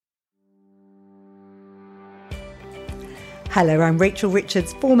Hello, I'm Rachel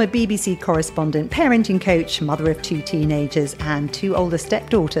Richards, former BBC correspondent, parenting coach, mother of 2 teenagers and 2 older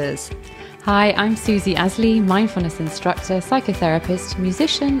stepdaughters. Hi, I'm Susie Asley, mindfulness instructor, psychotherapist,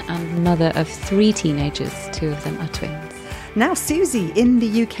 musician and mother of 3 teenagers. 2 of them are twins. Now, Susie, in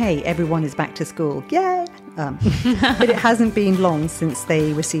the UK, everyone is back to school. Yay! But it hasn't been long since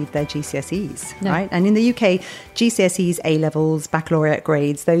they received their GCSEs, right? And in the UK, GCSEs, A-levels, baccalaureate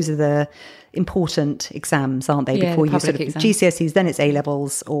grades, those are the important exams, aren't they? Yeah, before you exams. GCSEs, then it's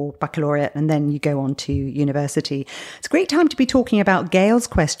A-levels or baccalaureate, and then you go on to university. It's a great time to be talking about Gail's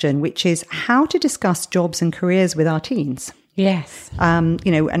question, which is how to discuss jobs and careers with our teens. Yes.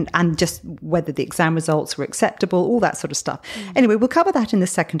 And just whether the exam results were acceptable, all that sort of stuff. Anyway, we'll cover that in the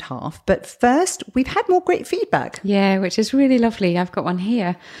second half. But first, we've had more great feedback. Yeah, which is really lovely. I've got one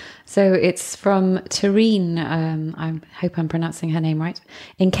here. So it's from Tareen, I hope I'm pronouncing her name right,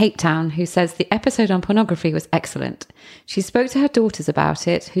 in Cape Town, who says the episode on pornography was excellent. She spoke to her daughters about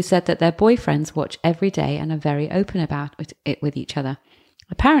it, who said that their boyfriends watch every day and are very open about it with each other.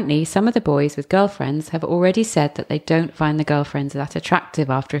 Apparently, some of the boys with girlfriends have already said that they don't find the girlfriends that attractive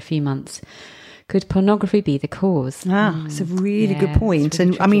after a few months. Could pornography be the cause? It's a really good point.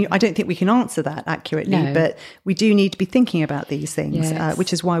 Really and I mean, I don't think we can answer that accurately, but we do need to be thinking about these things,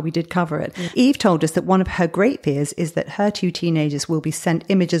 which is why we did cover it. Yeah. Eve told us that one of her great fears is that her 2 teenagers will be sent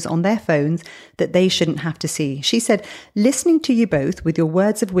images on their phones that they shouldn't have to see. She said, listening to you both with your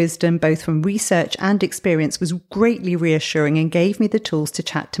words of wisdom, both from research and experience, was greatly reassuring and gave me the tools to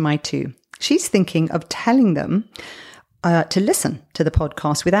chat to my 2. She's thinking of telling them to listen to the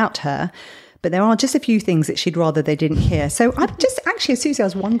podcast without her, but there are just a few things that she'd rather they didn't hear. So I'm just actually, Susie, I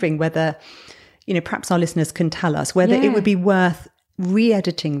was wondering whether, perhaps our listeners can tell us whether it would be worth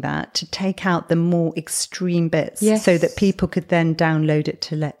re-editing that to take out the more extreme bits so that people could then download it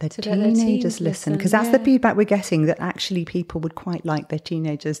to let their teenagers listen. Because that's the feedback we're getting, that actually people would quite like their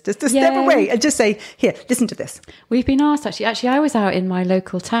teenagers just to step away and just say, here, listen to this. We've been asked, actually I was out in my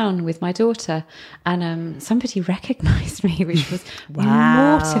local town with my daughter and somebody recognised me, which was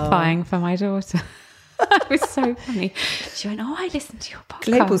mortifying for my daughter. It was so funny. She went, I listened to your podcast.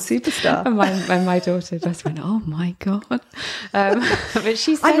 Global superstar. And my daughter just went, oh my God. But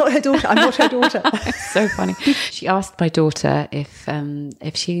she said, I'm not her daughter. It's so funny. She asked my daughter if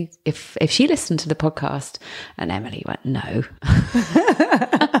she listened to the podcast, and Emily went, no.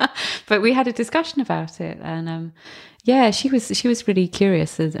 But we had a discussion about it, and she was really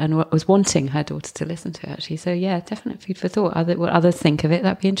curious and was wanting her daughter to listen to it, actually. So definite food for thought. What others think of it,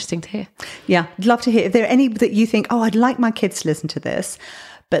 that'd be interesting to hear. Yeah, I'd love to hear. If there are any that you think, I'd like my kids to listen to this,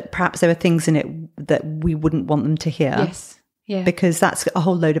 but perhaps there are things in it that we wouldn't want them to hear. Yes. Yeah. Because that's a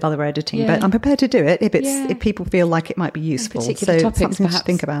whole load of other editing. But I'm prepared to do it if people feel like it might be useful. So topics, something perhaps. to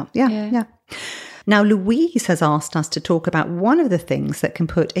think about. Yeah. Now, Louise has asked us to talk about one of the things that can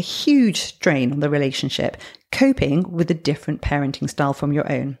put a huge strain on the relationship, coping with a different parenting style from your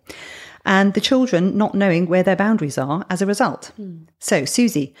own, and the children not knowing where their boundaries are as a result. So,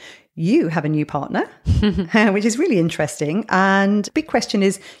 Susie, you have a new partner, which is really interesting. And the big question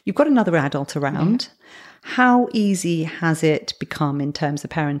is, you've got another adult around. How easy has it become in terms of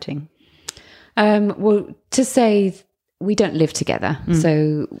parenting? Well, to say we don't live together,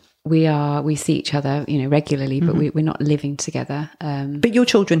 so we see each other, regularly, but we're not living together. But your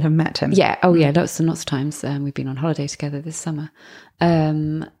children have met him. Yeah. Oh, yeah. Lots and lots of times. We've been on holiday together this summer.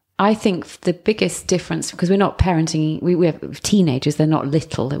 I think the biggest difference, because we're not parenting, we have teenagers, they're not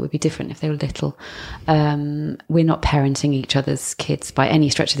little. It would be different if they were little. We're not parenting each other's kids by any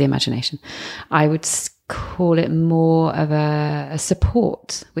stretch of the imagination. I would call it more of a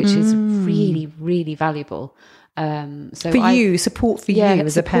support, which is really, really valuable. Support for you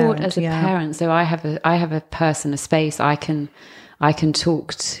as a parent. So I have a person, a space. I can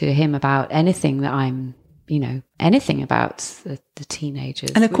talk to him about anything that I'm, anything about the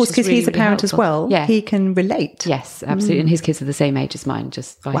teenagers. And of course, because he's a parent as well, yeah. He can relate. Yes, absolutely. And his kids are the same age as mine,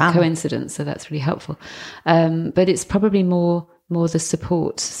 just by coincidence. So that's really helpful. But it's probably more the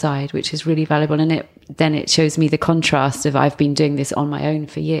support side, which is really valuable. And it shows me the contrast of I've been doing this on my own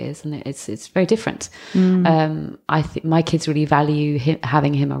for years, and it's very different. I think my kids really value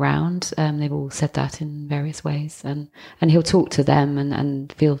having him around. They've all said that in various ways, and he'll talk to them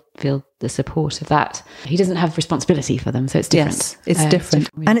and feel the support of that. He doesn't have responsibility for them, so it's different. Yes, it's different.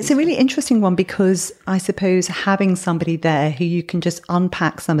 And it's a really interesting one, because I suppose having somebody there who you can just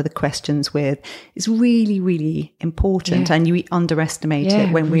unpack some of the questions with is really, really important. And you underestimate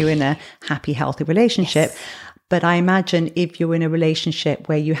it when we're in a happy, healthy relationship. Yes. But I imagine if you're in a relationship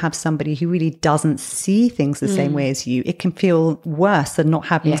where you have somebody who really doesn't see things the same way as you, it can feel worse than not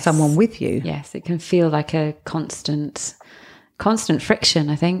having someone with you. Yes, it can feel like a constant friction,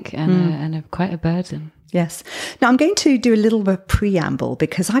 I think, and quite a burden. Yes. Now, I'm going to do a little bit of preamble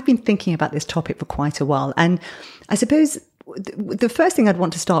because I've been thinking about this topic for quite a while. And I suppose the first thing I'd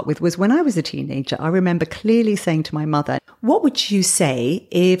want to start with was when I was a teenager, I remember clearly saying to my mother, what would you say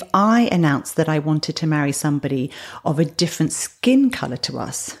if I announced that I wanted to marry somebody of a different skin colour to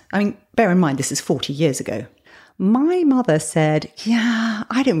us? I mean, bear in mind, this is 40 years ago. My mother said, yeah,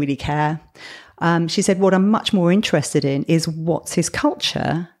 I don't really care. She said, what I'm much more interested in is what's his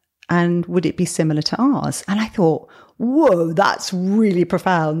culture and would it be similar to ours? And I thought, whoa, that's really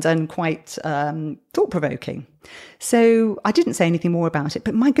profound and quite thought-provoking. So I didn't say anything more about it,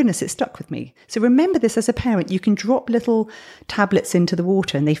 but my goodness, it stuck with me. So remember this as a parent, you can drop little tablets into the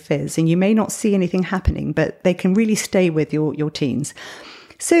water and they fizz and you may not see anything happening, but they can really stay with your teens.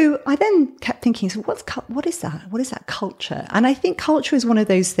 So I then kept thinking, so what is that? What is that culture? And I think culture is one of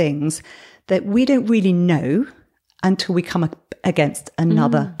those things that we don't really know until we come up against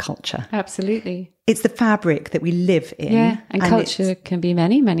another culture. Absolutely. It's the fabric that we live in. Yeah, and culture can be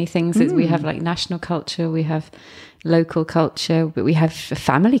many things. We have like national culture, we have local culture, but we have a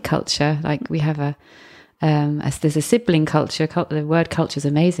family culture. Like we have there's a sibling culture. The word culture is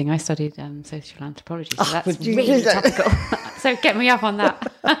amazing. I studied social anthropology, so that's really topical. So get me up on that.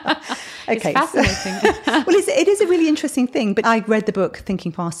 Okay, it's fascinating. Well, it is a really interesting thing. But I read the book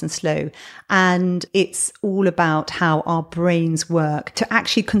Thinking Fast and Slow, and it's all about how our brains work to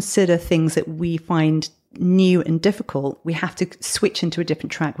actually consider things that we find new and difficult. We have to switch into a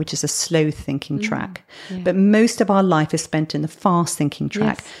different track, which is a slow thinking track. Yeah. But most of our life is spent in the fast thinking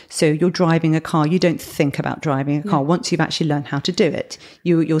track. Yes. So you're driving a car, you don't think about driving a car. Once you've actually learned how to do it,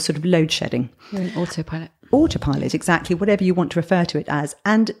 you're sort of load shedding. You're in autopilot. Autopilot, exactly, whatever you want to refer to it as.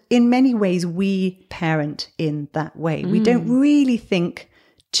 And in many ways, we parent in that way. We don't really think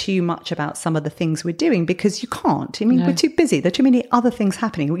too much about some of the things we're doing because you can't. I mean, we're too busy. There are too many other things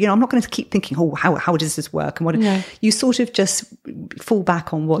happening. You know, I'm not going to keep thinking, oh, how does this work? And what you sort of just fall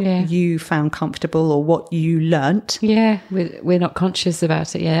back on what you found comfortable or what you learnt. Yeah, we're not conscious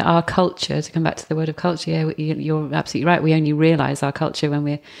about it. Yeah, our culture, to come back to the word of culture, you're absolutely right. We only realise our culture when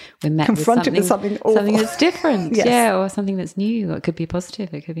we're met confronted with something awful. Something that's different. Yes. Yeah, or something that's new. It could be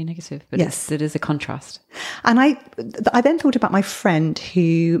positive, it could be negative, but it is a contrast. And I then thought about my friend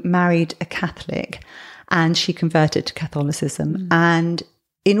who married a Catholic and she converted to Catholicism. And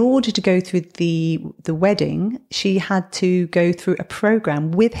in order to go through the wedding, she had to go through a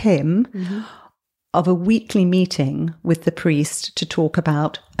program with him of a weekly meeting with the priest to talk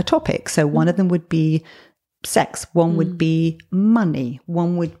about a topic. So one of them would be sex, one would be money,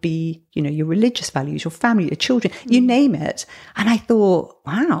 one would be, your religious values, your family, your children, you name it. And I thought,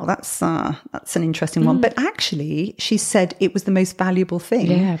 wow, that's an interesting one. But actually, she said it was the most valuable thing.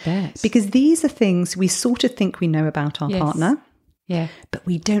 Yeah, I bet. Because these are things we sort of think we know about our partner. Yeah. But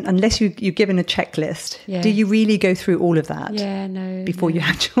we don't, unless you're given a checklist. Yeah. Do you really go through all of that? Yeah, no. Before you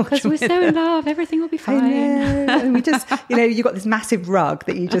have children? Because we're so in love, everything will be fine. I know. And we just, you've got this massive rug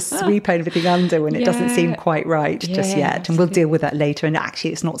that you just sweep everything under when it doesn't seem quite right just yet. Absolutely. And we'll deal with that later. And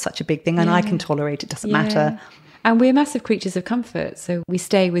actually, it's not such a big thing. And I can tolerate it, doesn't matter. And we're massive creatures of comfort. So we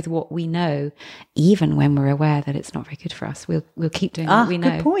stay with what we know, even when we're aware that it's not very good for us. We'll keep doing what we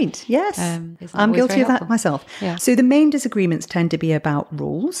know. Good point. Yes. I'm guilty of that myself. Yeah. So the main disagreements tend to be about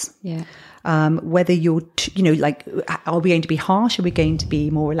rules. Yeah. Whether you're, are we going to be harsh? Are we going to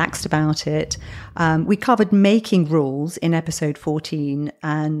be more relaxed about it? We covered making rules in episode 14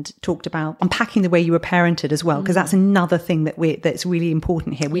 and talked about unpacking the way you were parented as well, because that's another thing that's really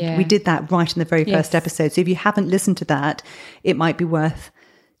important here. We did that right in the very first episode. So if you haven't listened to that, it might be worth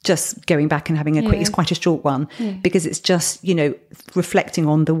just going back and having a quick, it's quite a short one, because it's just, reflecting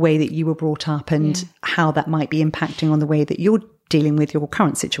on the way that you were brought up and how that might be impacting on the way that you're dealing with your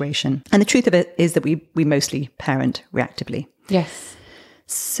current situation. And the truth of it is that we mostly parent reactively. Yes.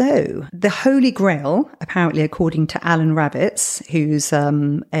 So the Holy Grail, apparently according to Alan Ravitz, who's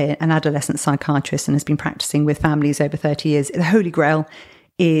an adolescent psychiatrist and has been practicing with families over 30 years, the Holy Grail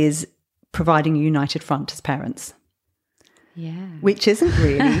is providing a united front as parents. Yeah. Which isn't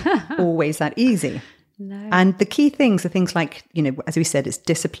really always that easy. No. And the key things are things like, as we said, it's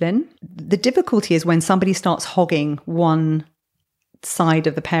discipline. The difficulty is when somebody starts hogging one side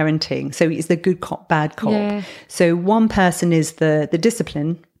of the parenting. So it's the good cop, bad cop. Yeah. So one person is the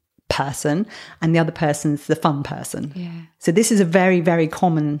discipline person and the other person's the fun person. Yeah. So this is a very, very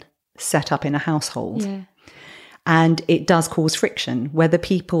common setup in a household. Yeah. And it does cause friction, whether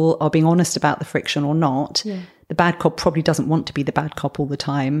people are being honest about the friction or not. Yeah. the bad cop probably doesn't want to be the bad cop all the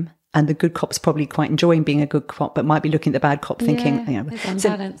time. And the good cop's probably quite enjoying being a good cop, but might be looking at the bad cop thinking, it's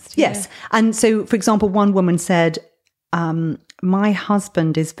unbalanced. Yes. And so, for example, one woman said, my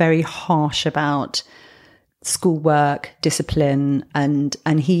husband is very harsh about schoolwork, discipline, and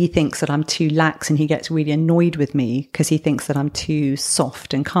he thinks that I'm too lax, and he gets really annoyed with me because he thinks that I'm too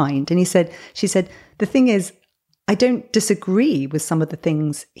soft and kind. And she said, the thing is, I don't disagree with some of the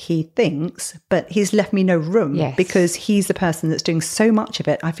things he thinks, but he's left me no room because he's the person that's doing so much of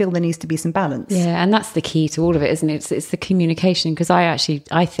it. I feel there needs to be some balance. Yeah, and that's the key to all of it, isn't it? It's the communication, because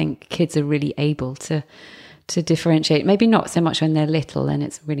I think kids are really able to differentiate. Maybe not so much when they're little, and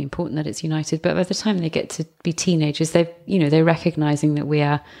it's really important that it's united, but by the time they get to be teenagers, they're recognizing that we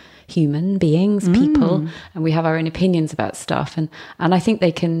are human beings, people, and we have our own opinions about stuff, and I think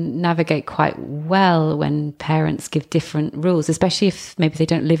they can navigate quite well when parents give different rules, especially if maybe they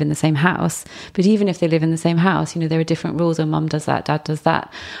don't live in the same house. But even if they live in the same house, there are different rules, or mum does that, dad does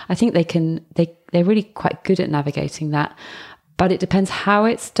that. I think they're really quite good at navigating that, but it depends how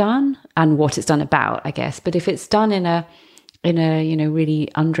it's done and what it's done about, I guess. But if it's done in a really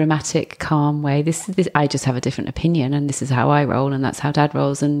undramatic, calm way, this I just have a different opinion, and this is how I roll, and that's how dad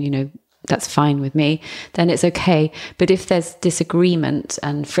rolls, and that's fine with me, then it's okay. But if there's disagreement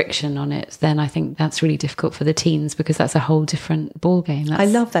and friction on it, then I think that's really difficult for the teens, because that's a whole different ball game. I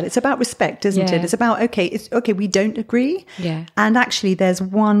love that. It's about respect, isn't it? It's about, we don't agree. Yeah. And actually there's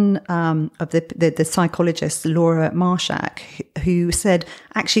one of the psychologist, Laura Marshak, who said,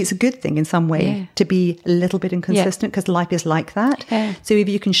 actually, it's a good thing in some way to be a little bit inconsistent, because life is like that. Yeah. So if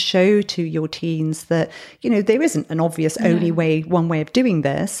you can show to your teens that, there isn't an obvious one way of doing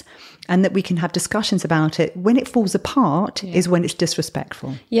this, and that we can have discussions about it. When it falls apart is when it's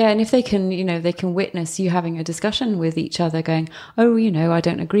disrespectful. Yeah, and if they can, they can witness you having a discussion with each other going, oh, I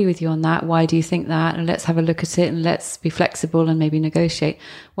don't agree with you on that. Why do you think that? And let's have a look at it, and let's be flexible and maybe negotiate.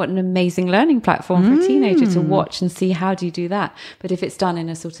 What an amazing learning platform for a teenager to watch and see, how do you do that? But if it's done in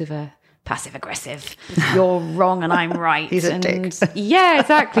a sort of a passive aggressive, you're wrong and I'm right. He's a dick. Yeah,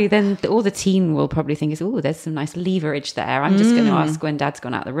 exactly. Then all the teen will probably think is, there's some nice leverage there. I'm just going to ask when dad's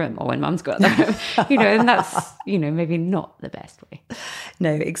gone out the room or when mum's gone out the room, and that's, maybe not the best way.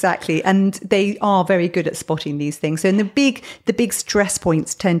 No, exactly. And they are very good at spotting these things. So and the big stress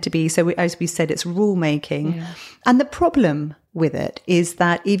points tend to be, as we said, it's rule making. Yeah. And the problem with it is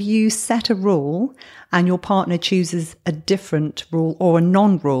that if you set a rule and your partner chooses a different rule or a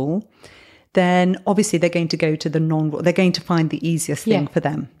non-rule, then obviously they're going to go to the non-rule. They're going to find the easiest thing for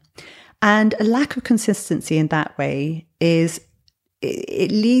them. And a lack of consistency in that way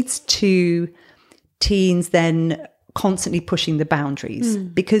it leads to teens then constantly pushing the boundaries.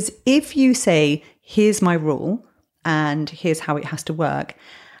 Because if you say, here's my rule and here's how it has to work,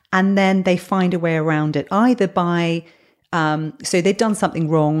 and then they find a way around it, either by so they've done something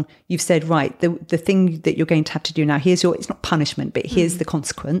wrong. You've said, right, the thing that you're going to have to do now, it's not punishment, but here's the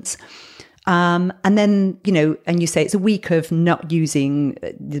consequence. And then, and you say it's a week of not using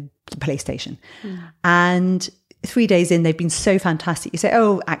the PlayStation. And 3 days in, they've been so fantastic. You say,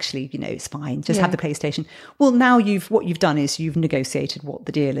 oh, actually, it's fine. Just have the PlayStation. Well, now what you've done is you've negotiated what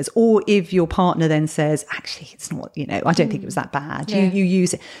the deal is. Or if your partner then says, actually, it's not, I don't think it was that bad. You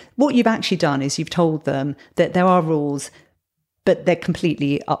use it. What you've actually done is you've told them that there are rules, but they're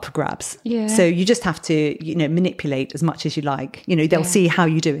completely up for grabs. Yeah. So you just have to, manipulate as much as you like. They'll see how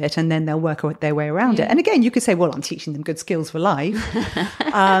you do it, and then they'll work their way around it. And again, you could say, well, I'm teaching them good skills for life.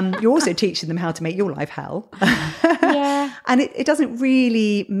 You're also teaching them how to make your life hell. And it doesn't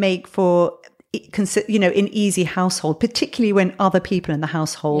really make for, an easy household, particularly when other people in the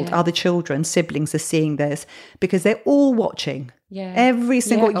household, other children, siblings are seeing this, because they're all watching. Yeah. Every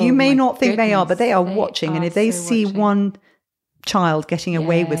single, you may not think they are, but they are watching. And if they see one child getting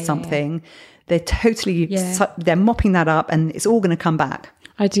away with something, they're totally they're mopping that up, and it's all going to come back.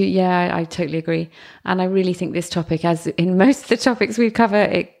 I do, I totally agree. And I really think this topic, as in most of the topics we've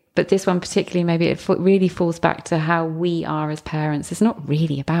covered, but this one particularly, maybe it really falls back to how we are as parents. It's not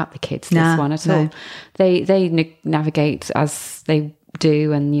really about the kids, this one at all. They navigate as they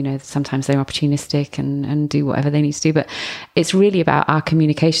do, and sometimes they're opportunistic and do whatever they need to do, but it's really about our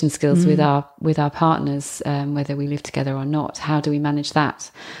communication skills with our partners, whether we live together or not. How do we manage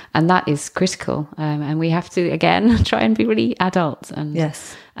that? And that is critical, and we have to again try and be really adult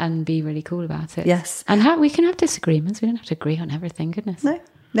and be really cool about it. Yes. And we can have disagreements. We don't have to agree on everything. Goodness. No.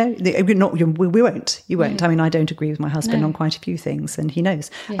 No, we won't. You won't. I mean, I don't agree with my husband on quite a few things, and he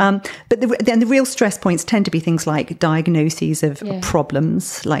knows. But then the real stress points tend to be things like diagnoses of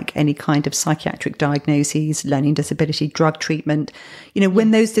problems, like any kind of psychiatric diagnoses, learning disability, drug treatment.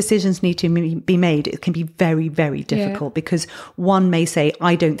 When those decisions need to be made, it can be very, very difficult because one may say,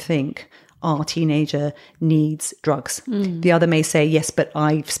 I don't think our teenager needs drugs. The other may say, yes, but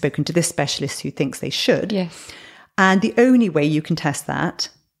I've spoken to this specialist who thinks they should. Yes. And the only way you can test that,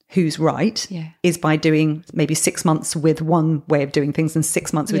 who's right, is by doing maybe 6 months with one way of doing things and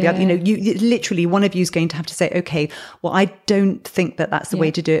 6 months with the other. You literally, one of you is going to have to say, okay, well, I don't think that that's the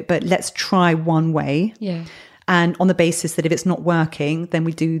way to do it, but let's try one way. Yeah. And on the basis that if it's not working, then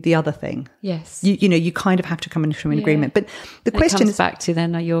we do the other thing. Yes. You kind of have to come into an agreement. But the question comes back to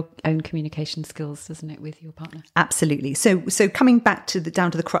then your own communication skills, doesn't it, with your partner? Absolutely. So coming back to down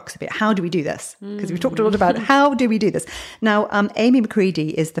to the crux of it, how do we do this? Because we've talked a lot about how do we do this. Now, Amy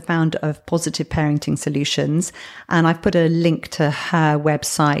McCready is the founder of Positive Parenting Solutions, and I've put a link to her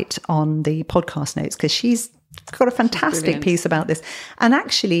website on the podcast notes because she's got a fantastic piece about this. And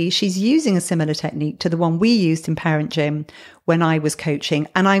actually, she's using a similar technique to the one we used in Parent Gym when I was coaching.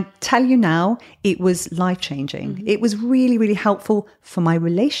 And I tell you now, it was life-changing. It was really, really helpful for my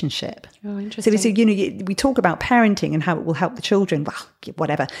relationship. Oh, interesting. So, we talk about parenting and how it will help the children. Well,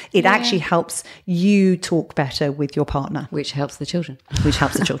 whatever. It actually helps you talk better with your partner. Which helps the children.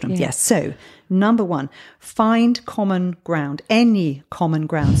 Yes. So, number one, find common ground, any common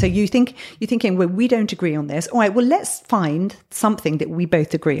ground. So you're thinking, well, we don't agree on this. All right, well, let's find something that we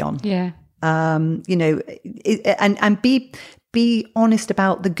both agree on. Yeah. And be honest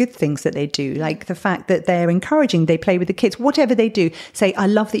about the good things that they do, like the fact that they're encouraging, they play with the kids, whatever they do, say, I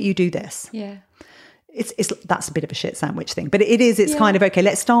love that you do this. Yeah. That's a bit of a shit sandwich thing, but it's kind of, okay,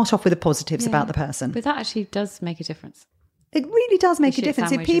 let's start off with the positives about the person. But that actually does make a difference. It really does make a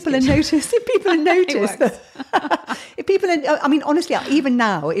difference if people are noticed. Honestly, even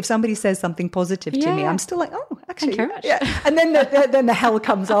now, if somebody says something positive to me, I'm still like, oh, actually, and then the hell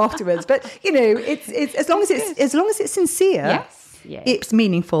comes afterwards. But it's as long as it's sincere, it's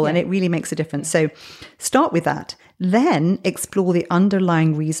meaningful, and it really makes a difference. So start with that. Then explore the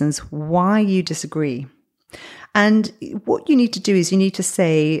underlying reasons why you disagree. And what you need to do is you need to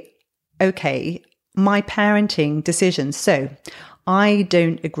say, okay, my parenting decisions. So I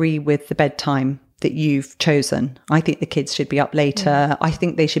don't agree with the bedtime that you've chosen. I think the kids should be up later. I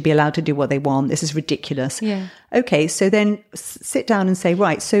think they should be allowed to do what they want. This is ridiculous. Yeah. Okay, so then sit down and say,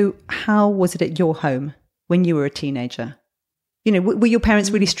 right, so how was it at your home when you were a teenager? Were your parents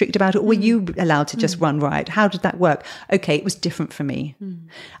really strict about it? Or were you allowed to just run riot? How did that work? Okay, it was different for me.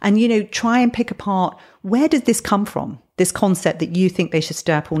 And, try and pick apart, where did this come from? This concept that you think they should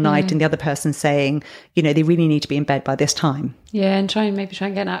stay up all night and the other person saying, they really need to be in bed by this time. Yeah, and try and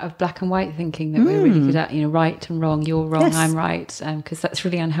get out of black and white thinking that we're really good at, right and wrong, you're wrong, I'm right, because that's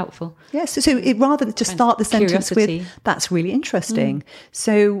really unhelpful. Yes, so rather than just start the sentence with, that's really interesting.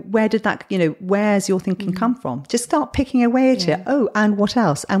 So where did that, where's your thinking come from? Just start picking away at it. Oh, and what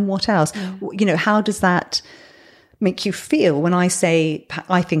else? And what else? How does that make you feel when I say,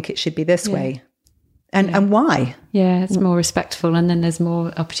 I think it should be this way? And why? Yeah, it's more respectful, and then there's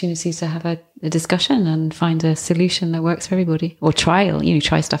more opportunities to have a discussion and find a solution that works for everybody, or try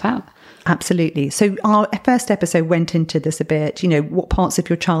stuff out. Absolutely. So our first episode went into this a bit, what parts of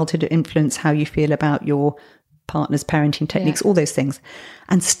your childhood influence how you feel about your partner's parenting techniques, all those things,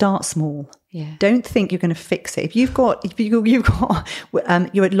 and start small. Yeah. Don't think you're going to fix it. If you're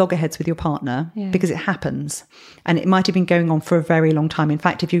at loggerheads with your partner, because it happens, and it might have been going on for a very long time. In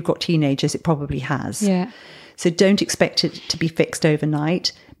fact, if you've got teenagers, it probably has. Yeah. So don't expect it to be fixed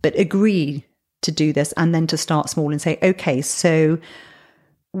overnight, but agree to do this, and then to start small and say, okay, so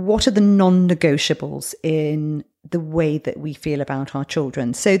what are the non-negotiables in the way that we feel about our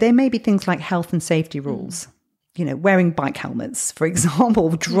children? So there may be things like health and safety rules. Wearing bike helmets, for example,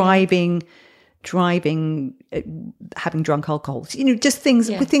 driving, having drunk alcohol, just things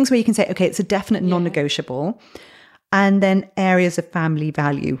where you can say, okay, it's a definite non-negotiable. And then areas of family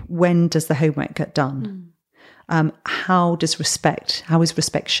value. When does the homework get done? How is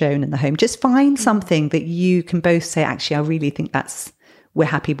respect shown in the home? Just find something that you can both say, actually, I really think we're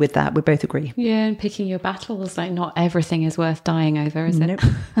happy with that. We both agree. Yeah, and picking your battles, like not everything is worth dying over, is it?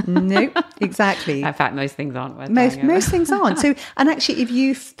 Nope, exactly. In fact, most things aren't worth dying over. Most things aren't. So, and actually,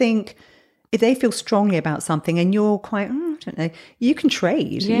 if they feel strongly about something and you're quite, I don't know, you can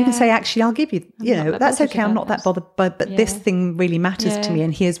trade. Yeah. You can say, actually, I'll give you, that's okay. I'm not that bothered, but this thing really matters to me,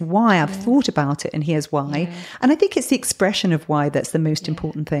 and here's why. I've thought about it, and here's why. Yeah. And I think it's the expression of why that's the most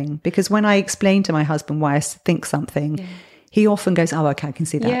important thing. Because when I explain to my husband why I think something, He often goes, oh, okay, I can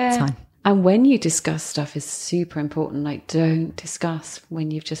see that. It's fine. And when you discuss stuff is super important. Like, don't discuss when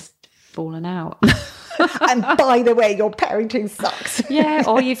you've just fallen out. And by the way, your parenting sucks. Yeah,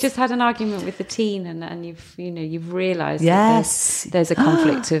 or you've just had an argument with the teen and you've realised that there's a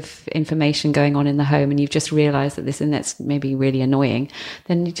conflict of information going on in the home, and you've just realised that that's maybe really annoying.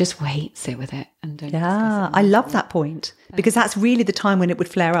 Then you just wait, sit with it, and don't discuss it. I love that point, because that's really the time when it would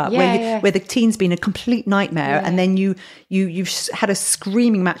flare up, where the teen's been a complete nightmare, and then you've had a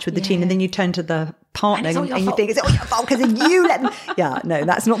screaming match with the teen, and then you turn to the partner and you think it's all your fault because you let them. No,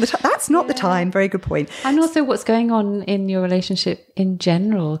 that's not the time. That's not the time. Very good point. And also what's going on in your relationship in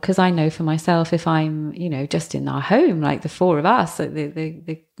general, because I know for myself, if I'm just in our home, like the four of us, like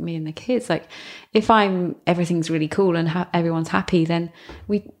the me and the kids, like if everything's really cool and everyone's happy, then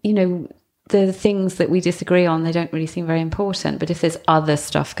the things that we disagree on, they don't really seem very important. But if there's other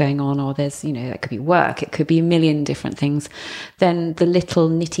stuff going on, or there's, that could be work, it could be a million different things, then the little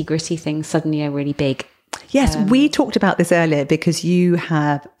nitty gritty things suddenly are really big. Yes, we talked about this earlier, because you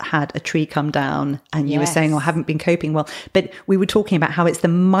have had a tree come down and you were saying, haven't been coping well. But we were talking about how it's the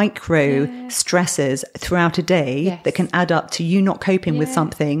micro stresses throughout a day that can add up to you not coping with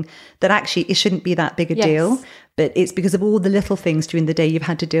something that actually it shouldn't be that big a deal. But it's because of all the little things during the day you've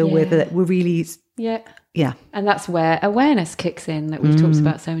had to deal with that were really... Yeah. And that's where awareness kicks in, that we've talked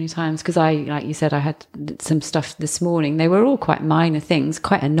about so many times. Because like you said, I had some stuff this morning. They were all quite minor things,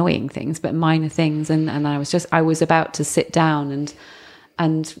 quite annoying things, but minor things. And I was about to sit down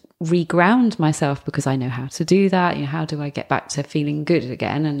and reground myself, because I know how to do that. How do I get back to feeling good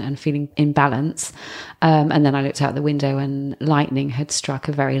again and feeling in balance? And then I looked out the window and lightning had struck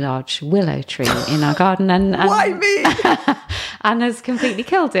a very large willow tree in our garden. And why me? And has completely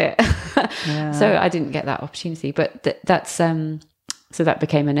killed it. So I didn't get that opportunity. But that's... So that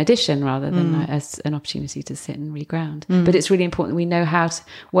became an addition rather than as an opportunity to sit and reground. But it's really important that we know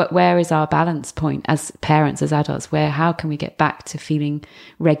where is our balance point as parents, as adults, how can we get back to feeling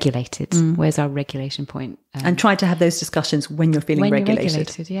regulated? Where's our regulation point? And try to have those discussions when you're feeling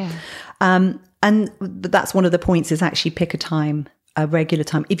regulated. And that's one of the points, is actually pick a regular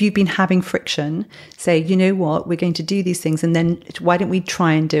time. If you've been having friction, say, you know what, we're going to do these things. And then why don't we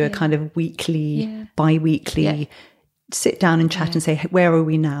try and do a kind of weekly, bi-weekly sit down and chat and say, where are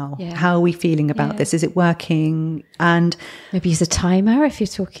we now? How are we feeling about this? Is it working? And maybe use a timer if you're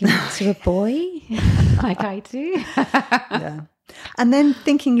talking to a boy, like I do. And then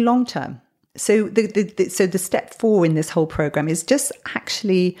thinking long term. So the step 4 in this whole program is just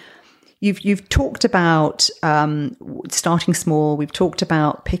actually, you've talked about starting small. We've talked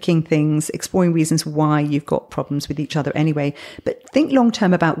about picking things, exploring reasons why you've got problems with each other anyway. But think long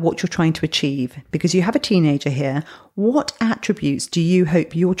term about what you're trying to achieve, because you have a teenager here. What attributes do you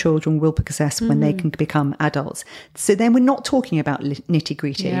hope your children will possess when they can become adults? So then we're not talking about nitty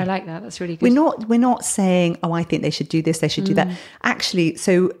gritty. Yeah, I like that. That's really good. We're not saying, oh, I think they should do this, they should do that. Actually,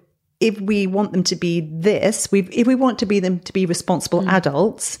 so if we want them to be this, if we want them to be responsible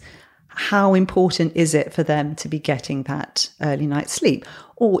adults, how important is it for them to be getting that early night's sleep?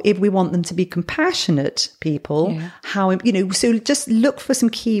 Or if we want them to be compassionate people, so just look for some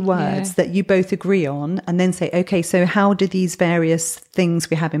key words that you both agree on, and then say, okay, so how do these various things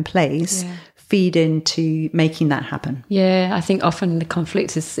we have in place feed into making that happen? Yeah, I think often the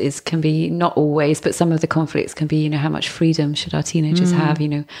conflict can be, not always, but some of the conflicts can be, how much freedom should our teenagers have?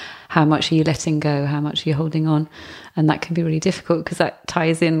 How much are you letting go? How much are you holding on? And that can be really difficult, because that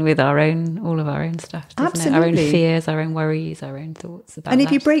ties in with all of our own stuff, doesn't Absolutely. it? Our own fears, our own worries, our own thoughts about And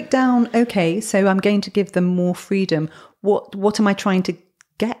if you break down, okay, so I'm going to give them more freedom. What am I trying to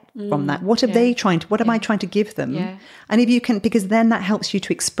get from that? What are they trying to, what am I trying to give them? Yeah. And if you can, because then that helps you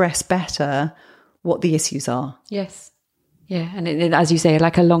to express better what the issues are. Yes. Yeah. And as you say,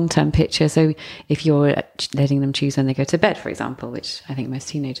 like a long-term picture. So if you're letting them choose when they go to bed, for example, which I think most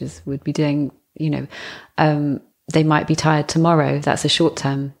teenagers would be doing, they might be tired tomorrow. That's a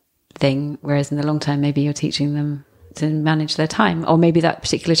short-term thing. Whereas in the long term, maybe you're teaching them to manage their time, or maybe that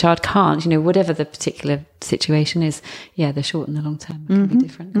particular child can't, whatever the particular situation is. Yeah, the short and the long term can be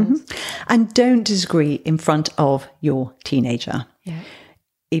different goals. And don't disagree in front of your teenager. Yeah.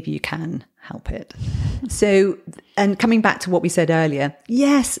 If you can help it. So, and coming back to what we said earlier,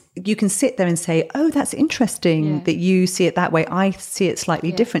 yes, you can sit there and say, oh, that's interesting that you see it that way. I see it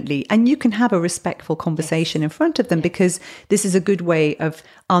slightly differently. And you can have a respectful conversation in front of them, because this is a good way of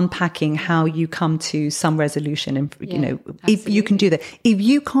unpacking how you come to some resolution. And, if you can do that. If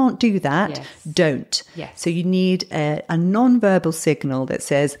you can't do that, don't. Yes. So you need a non-verbal signal that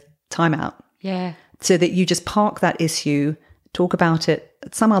says time out. Yeah. So that you just park that issue, talk about it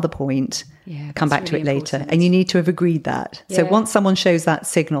at some other point, come back to it later. Important. And you need to have agreed that. So once someone shows that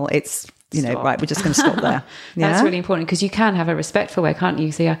signal, it's, right, we're just going to stop there. That's really important, because you can have a respectful way, can't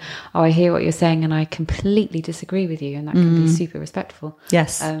you? Say, I hear what you're saying and I completely disagree with you, and that can be super respectful.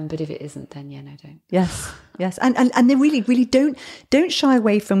 Yes. But if it isn't, then no, don't. Yes. And they really don't shy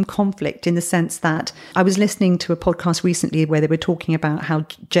away from conflict, in the sense that I was listening to a podcast recently where they were talking about how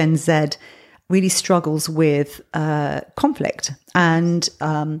Gen Z really struggles with conflict, and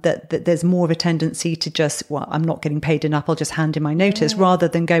that there's more of a tendency to just, I'm not getting paid enough, I'll just hand in my notice, rather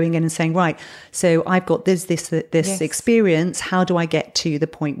than going in and saying, right, so I've got this experience, how do I get to the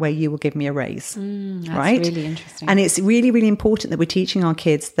point where you will give me a raise? That's right? Really interesting. And it's really, really important that we're teaching our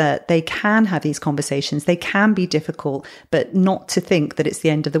kids that they can have these conversations, they can be difficult, but not to think that it's the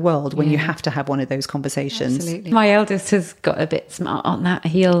end of the world when you have to have one of those conversations. Absolutely. My eldest has got a bit smart on that.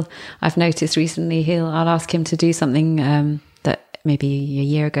 I've noticed recently, I'll ask him to do something that maybe a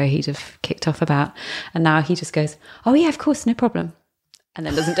year ago he'd have kicked off about, and now he just goes, oh yeah, of course, no problem, and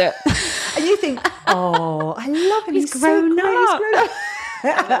then doesn't do it. And you think, oh, I love him, he's grown up.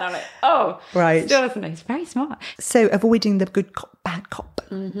 And then I'm like, oh, right, still doesn't know. He's very smart. So avoiding the good cop, bad cop,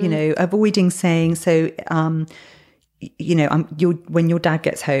 avoiding saying, so when your dad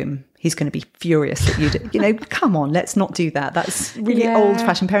gets home, he's going to be furious that you did. Come on, let's not do that. That's really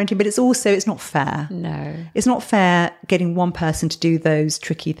old-fashioned parenting, but it's not fair. No. It's not fair getting one person to do those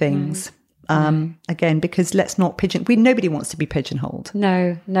tricky things. Again, because let's not nobody wants to be pigeonholed.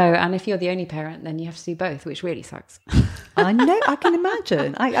 No. And if you're the only parent, then you have to do both, which really sucks. I know, I can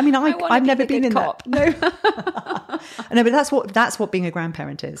imagine. I've never been in cop. That. No, but that's what being a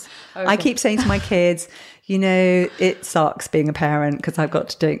grandparent is. Okay. I keep saying to my kids, it sucks being a parent because I've got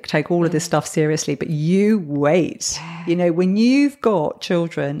to take all of this stuff seriously, but you wait. When you've got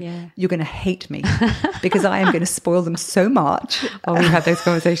children, you're going to hate me because I am going to spoil them so much. Oh, we've had those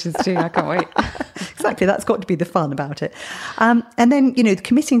conversations too. I can't wait. Exactly. That's got to be the fun about it. And then,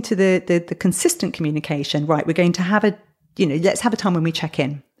 committing to the consistent communication, right? We're going to have let's have a time when we check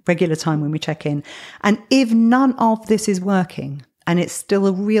in, regular time when we check in. And if none of this is working, and it's still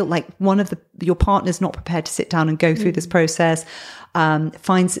a real, your partner's not prepared to sit down and go through this process,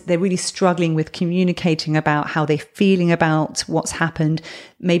 finds that they're really struggling with communicating about how they're feeling about what's happened.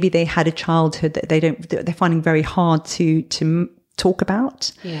 Maybe they had a childhood that they're finding very hard to talk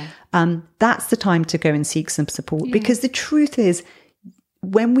about. Yeah. That's the time to go and seek some support, because the truth is,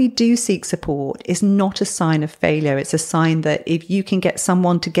 when we do seek support, it's not a sign of failure. It's a sign that if you can get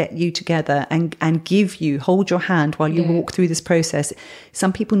someone to get you together and hold your hand while you walk through this process,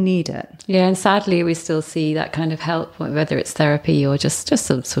 some people need it. Yeah, and sadly, we still see that kind of help, whether it's therapy or just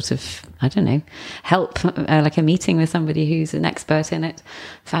some sort of, I don't know, help, like a meeting with somebody who's an expert in it,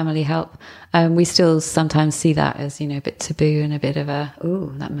 family help. We still sometimes see that as, a bit taboo and a bit of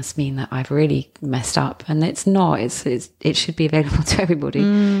that must mean that I've really messed up. And it's not. It should be available to everybody,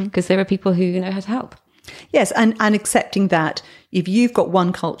 because there are people who know how to help. Yes, and accepting that if you've got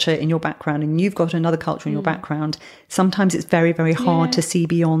one culture in your background and you've got another culture in your background, sometimes it's very, very hard to see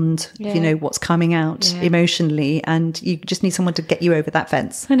beyond, what's coming out emotionally, and you just need someone to get you over that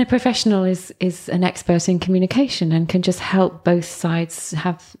fence. And a professional is an expert in communication and can just help both sides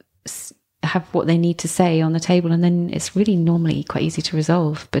have what they need to say on the table, and then it's really normally quite easy to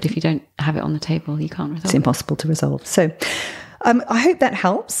resolve. But if you don't have it on the table, you can't resolve it. It's impossible to resolve. So I hope that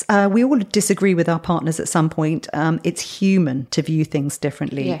helps. We all disagree with our partners at some point. It's human to view things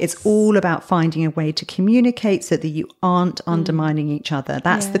differently. Yes. It's all about finding a way to communicate so that you aren't undermining each other.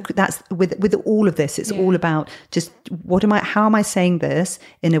 That's with all of this. It's all about just how am I saying this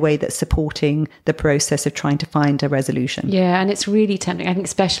in a way that's supporting the process of trying to find a resolution. Yeah, and it's really tempting. I think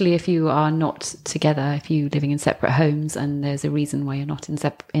especially if you are not together, if you're living in separate homes, and there's a reason why you're not in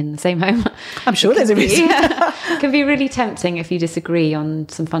the same home. I'm sure there's a reason. It can be really tempting if you disagree on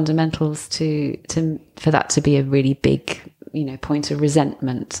some fundamentals for that to be a really big point of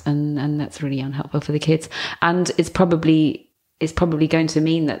resentment, and that's really unhelpful for the kids. And it's probably going to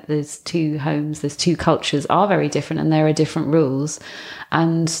mean that there's two homes, there's two cultures are very different, and there are different rules,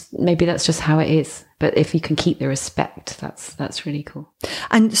 and maybe that's just how it is. But if you can keep the respect, that's really cool.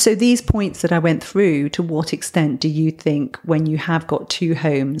 And so these points that I went through, to what extent do you think, when you have got two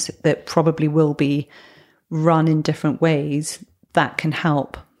homes that probably will be run in different ways, that can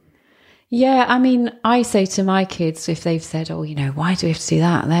help? Yeah, I mean, I say to my kids, if they've said, why do we have to do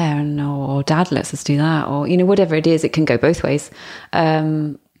that there? And or Dad lets us do that, or, whatever it is, it can go both ways.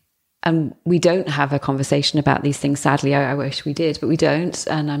 And we don't have a conversation about these things. Sadly, I wish we did, but we don't.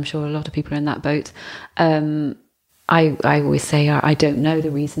 And I'm sure a lot of people are in that boat. I always say I don't know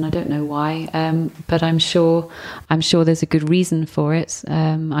the reason. I don't know why, but I'm sure there's a good reason for it.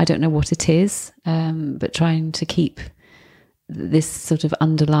 I don't know what it is, but trying to keep this sort of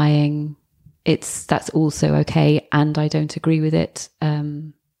underlying, that's also okay, and I don't agree with it.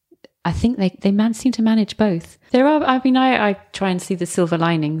 I think they seem to manage both. There are, I try and see the silver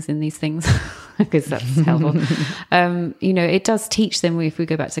linings in these things because that's helpful. It does teach them, if we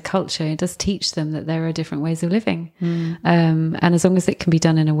go back to culture, it does teach them that there are different ways of living. And as long as it can be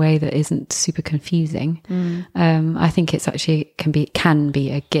done in a way that isn't super confusing, I think it's actually can be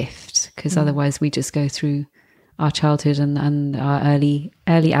a gift, because otherwise we just go through our childhood and our early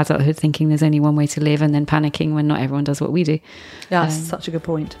adulthood thinking there's only one way to live, and then panicking when not everyone does what we do. That's such a good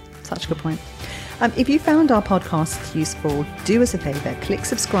point. Such a good point. If you found our podcast useful, do us a favour, click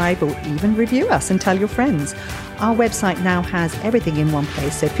subscribe or even review us and tell your friends. Our website now has everything in one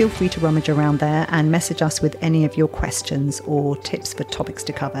place, so feel free to rummage around there and message us with any of your questions or tips for topics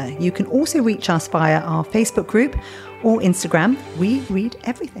to cover. You can also reach us via our Facebook group or Instagram. We read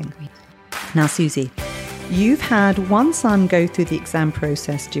everything. Now, Susie, you've had one son go through the exam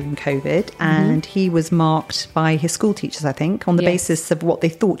process during COVID, and he was marked by his school teachers, I think, on the basis of what they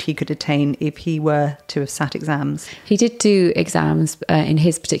thought he could attain if he were to have sat exams. He did do exams in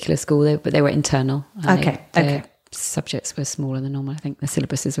his particular school, but they were internal. Okay. Subjects were smaller than normal. I think the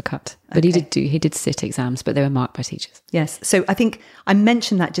syllabuses were cut, but he did sit exams, but they were marked by teachers. Yes. So I think I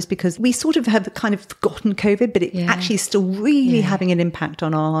mentioned that just because we sort of have kind of forgotten COVID, but it actually is still really having an impact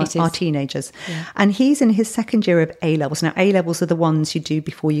on our teenagers. Yeah. And he's in his second year of A-levels. Now, A-levels are the ones you do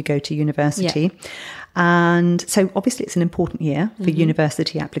before you go to university. Yeah. And so obviously it's an important year for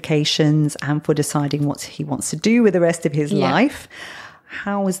university applications and for deciding what he wants to do with the rest of his life.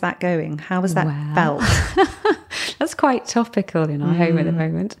 How is that going? How has that felt? That's quite topical in our home at the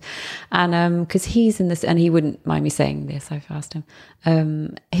moment. And because he's in this, and he wouldn't mind me saying this, I've asked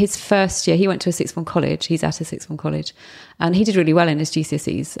him. His first year, he went to a sixth form college. He's at a sixth form college. And he did really well in his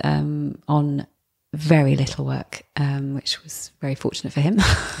GCSEs on very little work, which was very fortunate for him.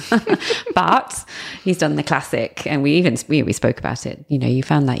 But he's done the classic, and we spoke about it. You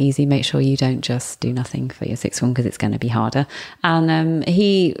found that easy. Make sure you don't just do nothing for your sixth form, because it's going to be harder. And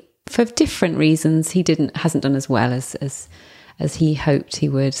he, for different reasons, hasn't done as well as he hoped he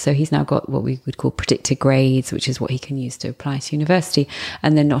would. So he's now got what we would call predicted grades, which is what he can use to apply to university,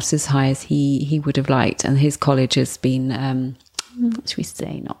 and they're not as high as he would have liked. And his college has been should we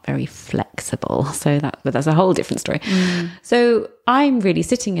say, not very flexible. But that's a whole different story. So I'm really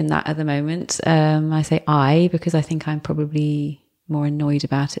sitting in that at the moment. I say because I think I'm probably more annoyed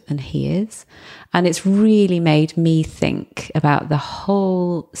about it than he is. And it's really made me think about the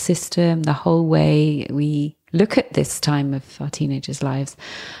whole system, the whole way we look at this time of our teenagers' lives.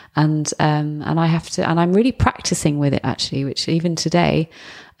 And I have to, and I'm really practicing with it actually, which even today,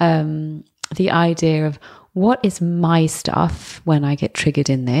 the idea of, what is my stuff when I get triggered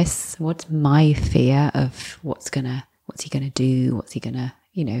in this? What's my fear of what's he gonna do? What's he gonna,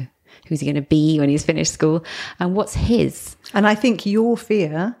 who's he gonna be when he's finished school? And what's his? And I think your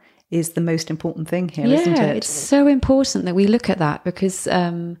fear is the most important thing here, isn't it? It's so important that we look at that, because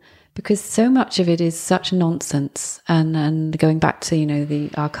so much of it is such nonsense. And going back to,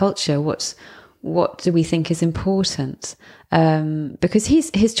 our culture, what do we think is important? Because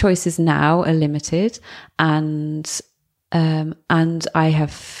his choices now are limited, and I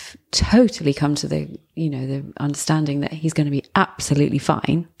have totally come to the understanding that he's going to be absolutely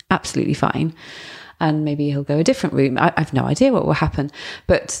fine, and maybe he'll go a different route. I've no idea what will happen,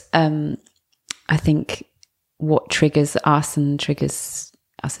 but I think what triggers us and triggers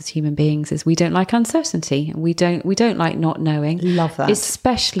us as human beings is we don't like uncertainty. We don't like not knowing. Love that.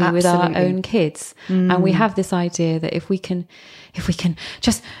 Especially with our own kids. And we have this idea that if we can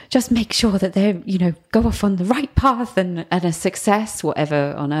just make sure that they're, go off on the right path and a success,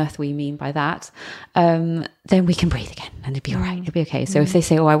 whatever on earth we mean by that, then we can breathe again and it'll be all right. It'll be okay. So if they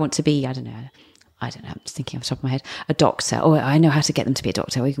say, I want to be, I don't know, I'm just thinking off the top of my head, a doctor, or I know how to get them to be a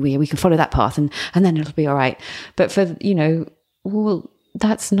doctor. We can follow that path and then it'll be all right. But for,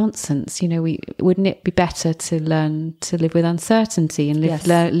 that's nonsense. Wouldn't it be better to learn to live with uncertainty and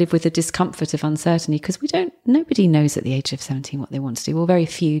live with the discomfort of uncertainty? Because nobody knows at the age of 17 what they want to do. Well, very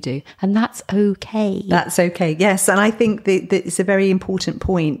few do. And that's okay. That's okay. Yes. And I think that it's a very important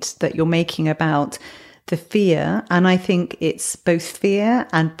point that you're making about the fear. And I think it's both fear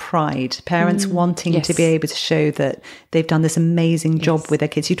and pride. Parents wanting to be able to show that they've done this amazing job with their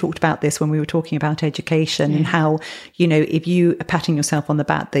kids. You talked about this when we were talking about education and how, if you are patting yourself on the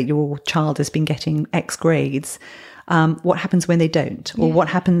back that your child has been getting X grades, what happens when they don't, or what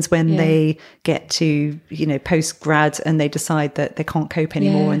happens when they get to, post grad and they decide that they can't cope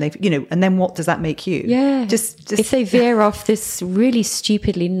anymore, and and then what does that make you? Just if they veer off this really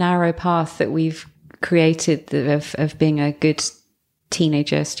stupidly narrow path that we've created of being a good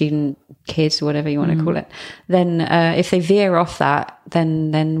teenager, student, kid, whatever you want to call it, then if they veer off that,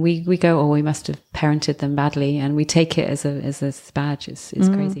 then we go, oh, we must have parented them badly, and we take it as a badge. It's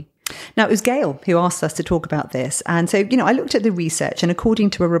crazy. Now, it was Gail who asked us to talk about this. And so, I looked at the research, and according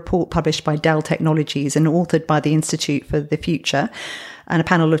to a report published by Dell Technologies and authored by the Institute for the Future and a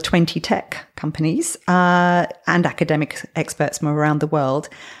panel of 20 tech companies and academic experts from around the world,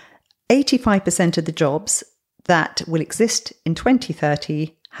 85% of the jobs that will exist in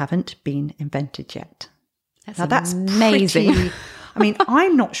 2030 haven't been invented yet. That's amazing. I mean,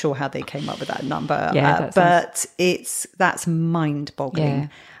 I'm not sure how they came up with that number, but that's mind-boggling.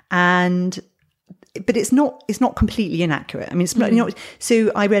 But it's not completely inaccurate. I mean,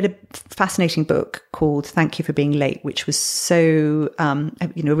 so I read a fascinating book called Thank You for Being Late, which was so,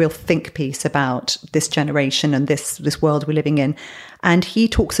 a real think piece about this generation and this world we're living in. And he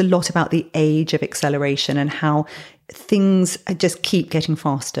talks a lot about the age of acceleration and how things just keep getting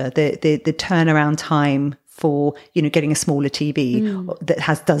faster. The turnaround time for getting a smaller TV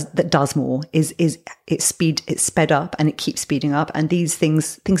that does more is it's sped up, and it keeps speeding up, and these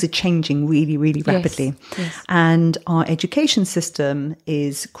things are changing really, really rapidly. Yes. And our education system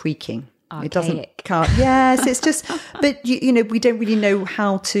is creaking. Archaic. It doesn't. Yes, it's just. But we don't really know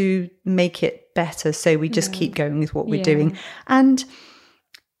how to make it better, so we just keep going with what we're doing. And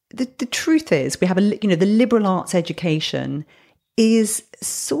the truth is, we have the liberal arts education is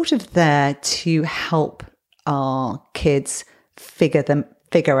sort of there to help our kids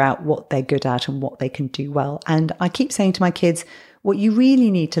figure out what they're good at and what they can do well. And I keep saying to my kids, what you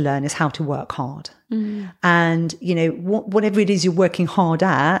really need to learn is how to work hard. And whatever it is you're working hard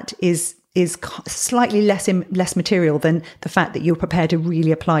at is slightly less material than the fact that you're prepared to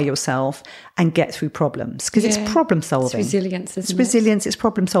really apply yourself and get through problems, because it's problem solving. It's resilience, isn't it? It's resilience, it's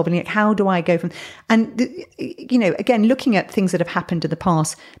problem solving. Like, how do I go from, and again, looking at things that have happened in the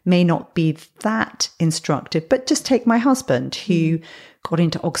past may not be that instructive, but just take my husband, who got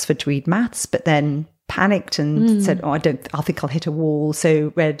into Oxford to read maths, but then panicked and said, I think I'll hit a wall.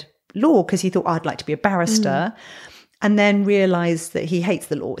 So read law because he thought, I'd like to be a barrister. And then realised that he hates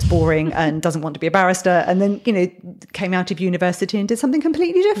the law, it's boring, and doesn't want to be a barrister. And then, came out of university and did something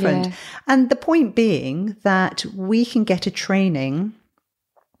completely different. Yeah. And the point being that we can get a training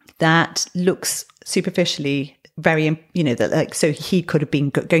that looks superficially very, so he could have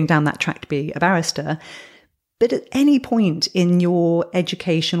been going down that track to be a barrister. But at any point in your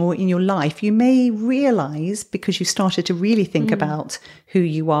education or in your life, you may realise, because you've started to really think about who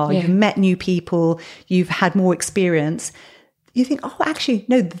you are, you've met new people, you've had more experience, you think, oh, actually,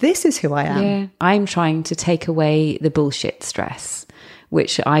 no, this is who I am. Yeah. I'm trying to take away the bullshit stress,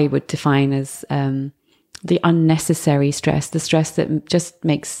 which I would define as the unnecessary stress, the stress that just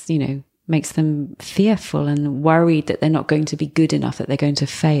makes them fearful and worried that they're not going to be good enough, that they're going to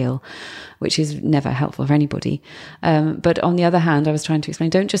fail, which is never helpful for anybody. But on the other hand, I was trying to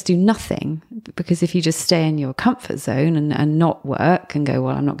explain, don't just do nothing, because if you just stay in your comfort zone and not work and go,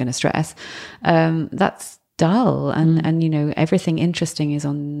 well, I'm not going to stress, that's dull. And everything interesting is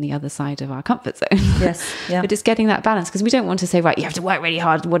on the other side of our comfort zone. Yes. Yeah. But it's getting that balance, because we don't want to say, right, you have to work really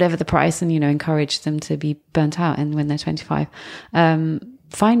hard, whatever the price, and, encourage them to be burnt out and when they're 25.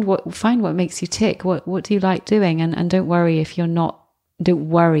 Find what makes you tick. What do you like doing? And don't worry if you're not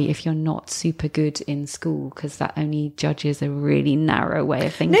super good in school, because that only judges a really narrow way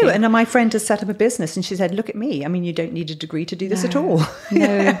of thinking. No, and my friend has set up a business and she said, look at me. I mean, you don't need a degree to do this at all.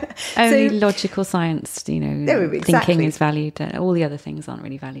 No, only logical science, thinking is valued. All the other things aren't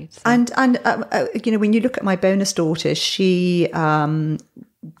really valued. So. And when you look at my bonus daughter, she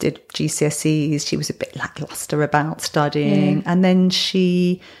did GCSEs. She was a bit lackluster about studying. And then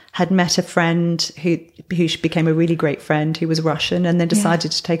she had met a friend who became a really great friend, who was Russian, and then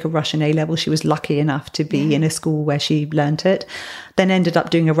decided to take a Russian A-level. She was lucky enough to be in a school where she learnt it, then ended up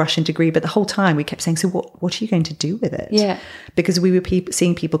doing a Russian degree. But the whole time we kept saying, so what are you going to do with it? Yeah. Because we were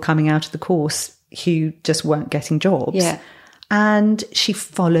seeing people coming out of the course who just weren't getting jobs. Yeah. And she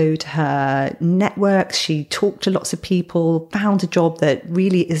followed her networks. She talked to lots of people, found a job that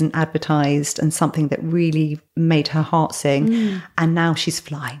really isn't advertised and something that really made her heart sing. And now she's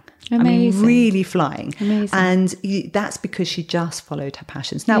flying. Amazing. Really flying. Amazing. And that's because she just followed her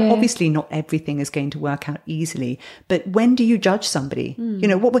passions. Now, obviously not everything is going to work out easily, but when do you judge somebody? You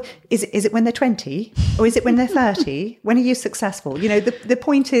know, what is it when they're 20 or is it when they're 30? When are you successful? You know, the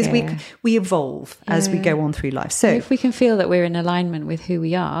point is we evolve as we go on through life. So if we can feel that we're in alignment with who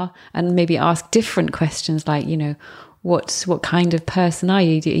we are and maybe ask different questions like, you know, what kind of person are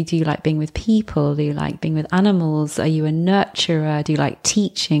you? Do you like being with people? Do you like being with animals? Are you a nurturer? Do you like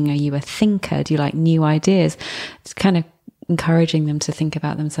teaching? Are you a thinker? Do you like new ideas? It's kind of encouraging them to think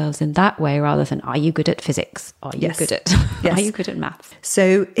about themselves in that way rather than, are you good at physics? Are you good at are you good at maths?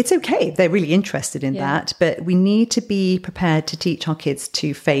 So it's okay if they're really interested in that, but we need to be prepared to teach our kids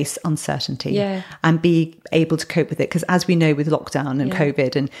to face uncertainty and be able to cope with it. Because as we know with lockdown and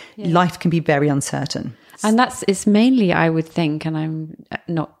COVID and life can be very uncertain. And it's mainly, I would think, and I'm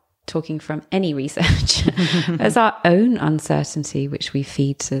not talking from any research, as our own uncertainty, which we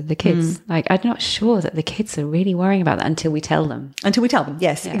feed to the kids. Like, I'm not sure that the kids are really worrying about that until we tell them.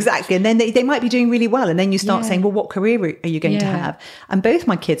 Yes, exactly. And then they might be doing really well. And then you start saying, well, what career are you going to have? And both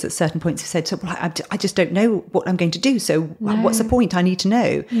my kids at certain points have said, so, well, I just don't know what I'm going to do. So what's the point? I need to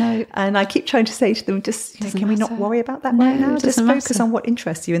know. No. And I keep trying to say to them, just, can we not worry about that right now? Just focus on what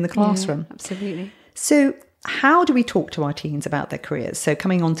interests you in the classroom. Yeah, absolutely. So how do we talk to our teens about their careers? So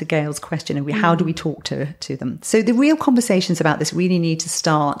coming on to Gail's question, how do we talk to them? So the real conversations about this really need to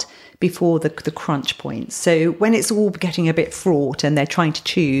start before the crunch point. So when it's all getting a bit fraught and they're trying to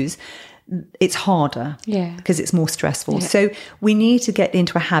choose, it's harder because it's more stressful. Yeah. So we need to get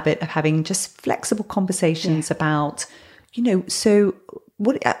into a habit of having just flexible conversations about, you know, so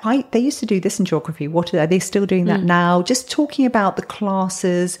they used to do this in geography. Are they still doing that now? Just talking about the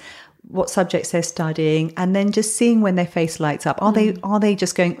classes, what subjects they're studying, and then just seeing when their face lights up. Are they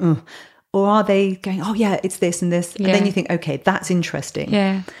just going, or are they going, oh yeah, it's this and this, and then you think, okay, that's interesting.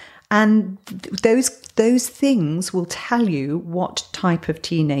 Yeah. And those things will tell you what type of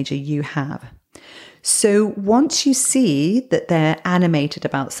teenager you have. So once you see that they're animated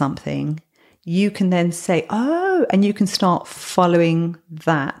about something, you can then say, oh, and you can start following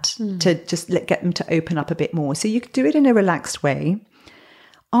that to just get them to open up a bit more. So you can do it in a relaxed way.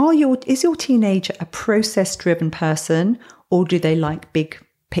 Is your teenager a process-driven person, or do they like big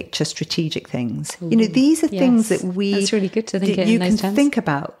picture strategic things? You know, these are things that that's really good to think you can think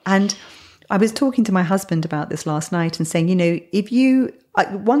about. And I was talking to my husband about this last night and saying, you know, if you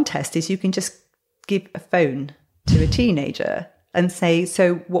one test is you can just give a phone to a teenager and say,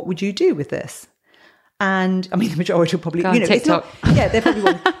 so what would you do with this? And I mean, the majority will probably, go on TikTok. They probably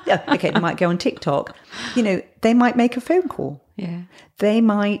will. Yeah, okay, they might go on TikTok. You know, they might make a phone call. Yeah. They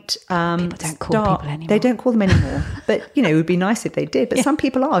might people don't call people anymore. They don't call them anymore. But, you know, it would be nice if they did. But some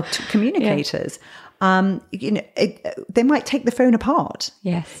people are communicators. You know, they might take the phone apart.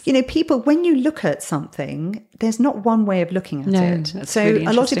 Yes. You know, people, when you look at something, there's not one way of looking at it. So really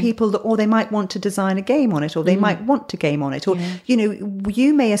a lot of people, or they might want to design a game on it, or they might want to game on it, or, you know,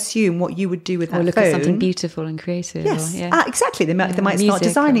 you may assume what you would do with that phone. Or look at something beautiful and creative. Yes, exactly. They might start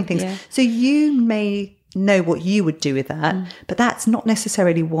designing things. Yeah. So you may know what you would do with that, but that's not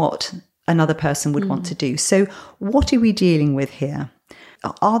necessarily what another person would want to do. So what are we dealing with here?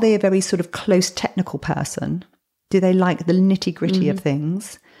 Are they a very sort of close technical person? Do they like the nitty gritty of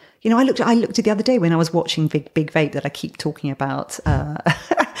things? You know, I looked at the other day when I was watching Big Vape that I keep talking about,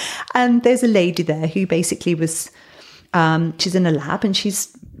 and there's a lady there who basically was, she's in a lab and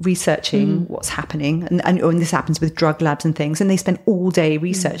she's researching what's happening, and this happens with drug labs and things, and they spend all day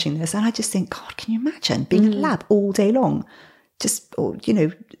researching this, and I just think, God, can you imagine being in a lab all day long? Just, or, you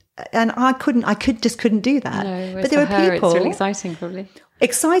know. And I just couldn't do that. No, but there were people. It's really exciting, probably.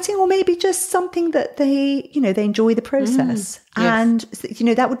 Exciting, or maybe just something that they enjoy the process. And, you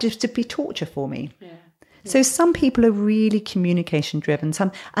know, that would just be torture for me. Yeah. So some people are really communication driven.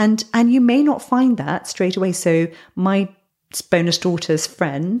 And you may not find that straight away. So my bonus daughter's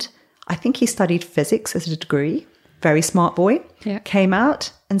friend, I think he studied physics as a degree, very smart boy, came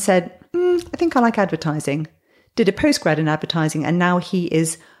out and said, I think I like advertising. Did a postgrad in advertising, and now he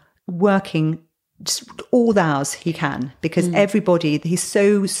is working just all the hours he can, because he's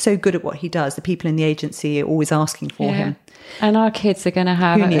so good at what he does. The people in the agency are always asking for him. And our kids are going to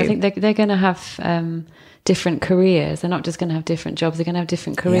have, I think they're going to have different careers. They're not just going to have different jobs. They're going to have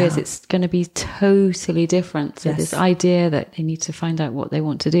different careers. Yeah. It's going to be totally different. So this idea that they need to find out what they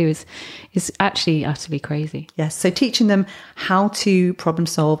want to do is actually utterly crazy. Yes. So teaching them how to problem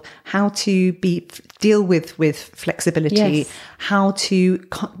solve, how to deal with flexibility, how to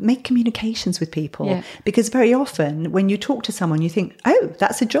make communications with people. Yeah. Because very often when you talk to someone, you think, oh,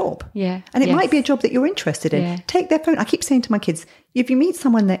 that's a job. Yeah. And it might be a job that you're interested in. Yeah. Take their phone. I keep saying saying to my kids, if you meet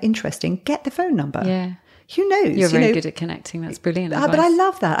someone they're interesting, get the phone number. Yeah. Who knows? You're very good at connecting. That's brilliant. But I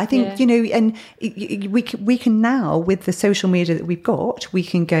love that. I think, and we can now, with the social media that we've got, we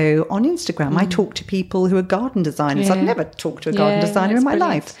can go on Instagram. I talk to people who are garden designers. I've never talked to a garden designer in my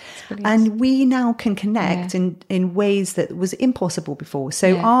life. And we now can connect in ways that was impossible before.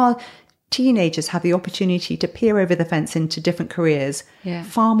 So our teenagers have the opportunity to peer over the fence into different careers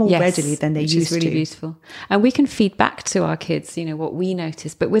far more readily than they used to. Which is really beautiful. And we can feed back to our kids, what we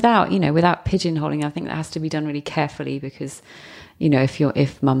notice, but without pigeonholing. I think that has to be done really carefully, because,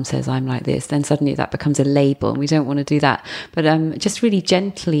 if mum says I'm like this, then suddenly that becomes a label, and we don't want to do that. But just really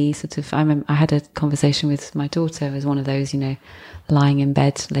gently sort of, I had a conversation with my daughter as one of those, lying in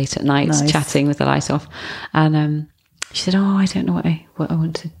bed late at night, chatting with the light off. And, she said, I don't know what I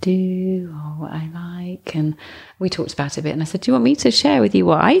want to do or what I like. And we talked about it a bit. And I said, do you want me to share with you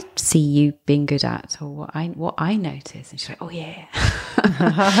what I see you being good at, or what I notice? And she's like, oh, yeah.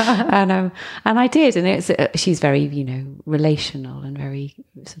 and I did. And she's very, relational and very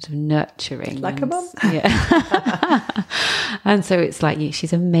sort of nurturing. Like a mum. Yeah. And so it's like,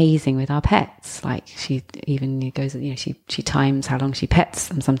 she's amazing with our pets. Like, she even goes, she times how long she pets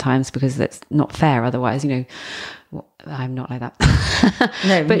them sometimes, because that's not fair. Otherwise, I'm not like that.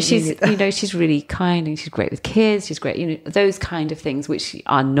 No, but she's really kind, and she's great with kids. She's great, those kind of things which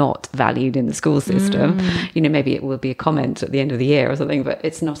are not valued in the school system. Maybe it will be a comment at the end of the year or something, but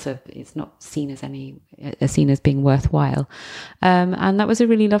it's not seen as being worthwhile. And that was a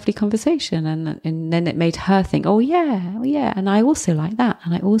really lovely conversation. And then it made her think, oh yeah. And I also like that.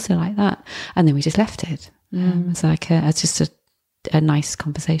 And I also like that. And then we just left it. It's like, it's just a nice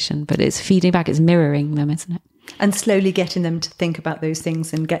conversation, but it's feeding back, it's mirroring them, isn't it? And slowly getting them to think about those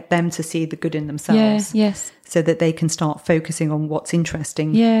things and get them to see the good in themselves. Yes. So that they can start focusing on what's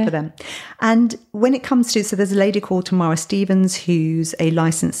interesting for them. And when it comes to, so there's a lady called Tamara Stevens, who's a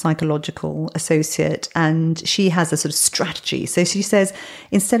licensed psychological associate, and she has a sort of strategy. So she says,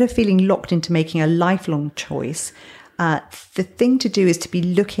 instead of feeling locked into making a lifelong choice, the thing to do is to be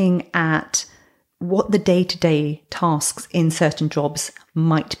looking at what the day-to-day tasks in certain jobs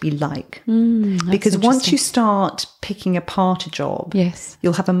might be like. Because once you start picking apart a job,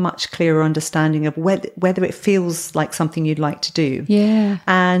 you'll have a much clearer understanding of whether it feels like something you'd like to do. Yeah.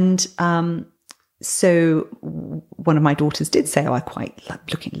 And so one of my daughters did say, I quite like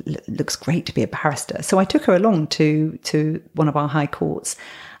looks great to be a barrister. So I took her along to one of our high courts,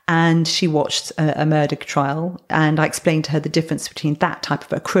 and she watched a murder trial, and I explained to her the difference between that type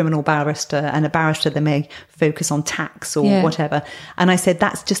of a criminal barrister and a barrister that may focus on tax or whatever. And I said,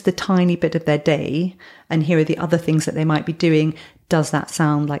 that's just the tiny bit of their day, and here are the other things that they might be doing. Does that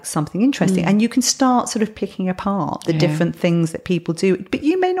sound like something interesting? And you can start sort of picking apart the different things that people do, but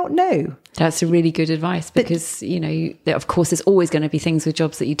you may not know. That's a really good advice, because, of course, there's always going to be things with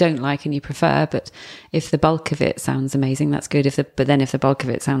jobs that you don't like and you prefer. But if the bulk of it sounds amazing, that's good. But then if the bulk of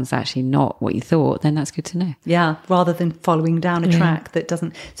it sounds actually not what you thought, then that's good to know. Yeah, rather than following down a track that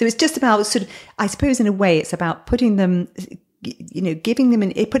doesn't. So it's just about sort of, I suppose in a way, it's about putting them, putting them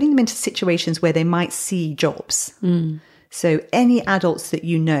into situations where they might see jobs. So any adults that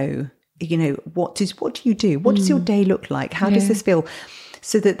what do you do? What does your day look like? How does this feel?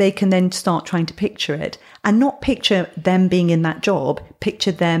 So that they can then start trying to picture it, and not picture them being in that job,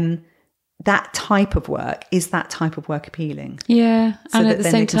 picture them, that type of work, is that type of work appealing? Yeah. So and at the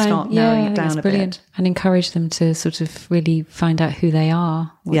same time, start narrowing it down a bit. And encourage them to sort of really find out who they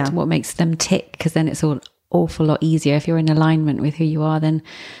are, what makes them tick, because then it's all awful lot easier. If you're in alignment with who you are, then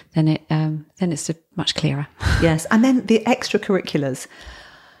it's much clearer. Yes. And then the extracurriculars.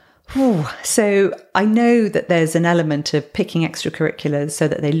 So I know that there's an element of picking extracurriculars so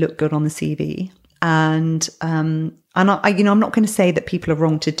that they look good on the CV. And I'm not going to say that people are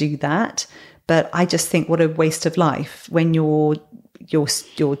wrong to do that, but I just think what a waste of life when your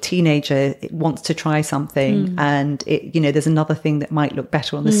teenager wants to try something and there's another thing that might look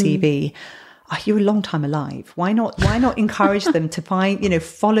better on the CV. You're a long time alive. Why not encourage them to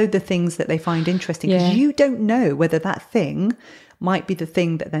follow the things that they find interesting? Because you don't know whether that thing might be the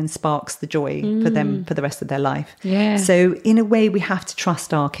thing that then sparks the joy for them for the rest of their life. Yeah. So in a way, we have to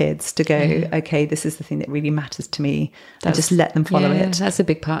trust our kids to go, okay, this is the thing that really matters to me, and just let them follow it. That's a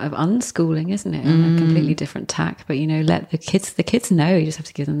big part of unschooling, isn't it? On a completely different tack. But, let the kids know. You just have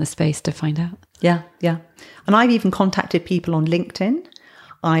to give them the space to find out. Yeah, yeah. And I've even contacted people on LinkedIn.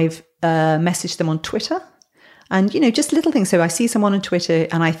 I've messaged them on Twitter. And, just little things. So I see someone on Twitter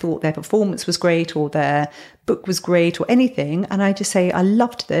and I thought their performance was great or their book was great or anything. And I just say, I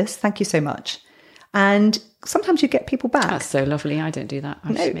loved this. Thank you so much. And sometimes you get people back. That's so lovely. I don't do that.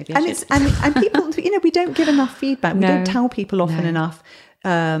 And people, we don't give enough feedback. We don't tell people often enough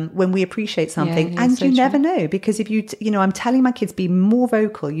when we appreciate something. And so you never know, because if I'm telling my kids, be more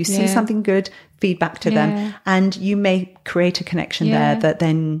vocal. You see something good, feedback to them, and you may create a connection there that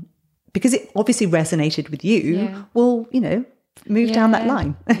then, because it obviously resonated with you, will, move down that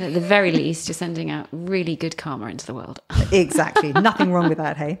line. At the very least, you're sending out really good karma into the world. Exactly. Nothing wrong with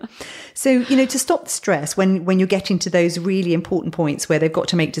that, hey? So, to stop the stress when you're getting to those really important points where they've got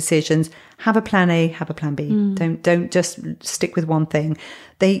to make decisions, have a plan A, have a plan B. Don't just stick with one thing.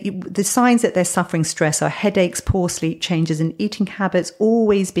 The signs that they're suffering stress are headaches, poor sleep, changes in eating habits,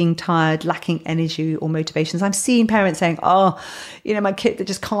 always being tired, lacking energy or motivations. I've seen parents saying, my kid, they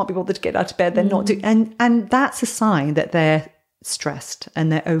just can't be bothered to get out of bed. They're not doing, and that's a sign that they're stressed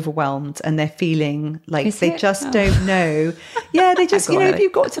and they're overwhelmed and they're feeling like just don't know. Yeah, they just, if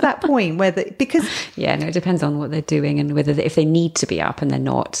you've got to that point where because... Yeah, no, it depends on what they're doing and whether if they need to be up and they're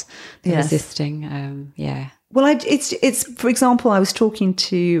not, they're resisting. Well, it's, for example, I was talking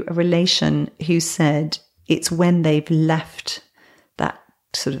to a relation who said it's when they've left that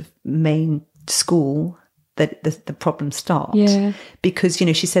sort of main school that the problems start. Yeah. Because,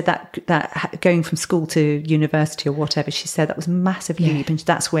 she said that going from school to university or whatever, she said that was a massive leap, and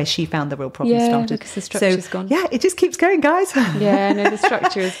that's where she found the real problem started. Because the structure's gone. Yeah, it just keeps going, guys. Yeah, no, the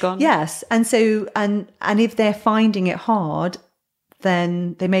structure is gone. Yes. And so, and if they're finding it hard,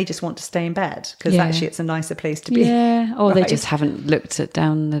 then they may just want to stay in bed because actually it's a nicer place to be. Yeah, or they just haven't looked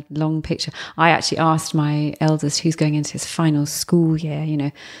down the long picture. I actually asked my eldest, who's going into his final school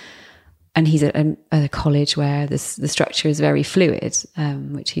year, and he's at a college where the structure is very fluid,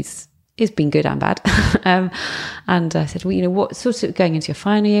 which he's been good and bad. And I said, well, what sort of, going into your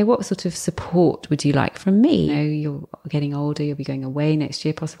final year, what sort of support would you like from me? You're getting older, you'll be going away next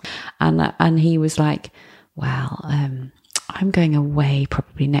year possibly. And he was like, well, I'm going away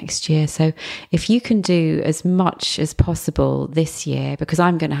probably next year. So if you can do as much as possible this year, because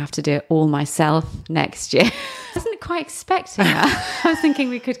I'm going to have to do it all myself next year. I wasn't quite expecting that. I was thinking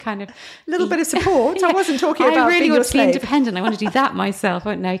we could kind of... A little bit of support. I wasn't talking about I really being want to be slave. Independent. I want to do that myself. I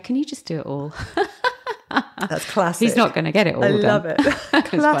went, no, can you just do it all? That's classic. He's not going to get it all done. I love it.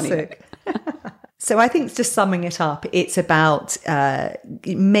 Classic. So I think, just summing it up, it's about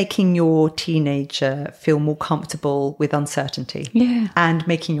making your teenager feel more comfortable with uncertainty. Yeah. And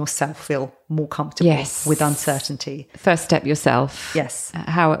making yourself feel more comfortable with uncertainty. First step, yourself. Yes.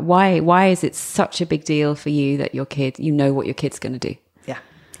 Why is it such a big deal for you that your kid, what your kid's going to do? Yeah.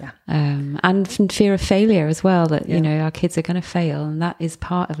 Yeah. And fear of failure as well, that, our kids are going to fail, and that is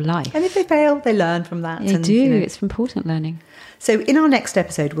part of life. And if they fail, they learn from that. They do. It's important learning. So in our next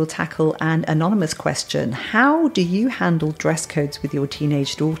episode, we'll tackle an anonymous question. How do you handle dress codes with your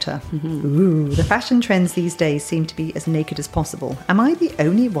teenage daughter? Ooh, the fashion trends these days seem to be as naked as possible. Am I the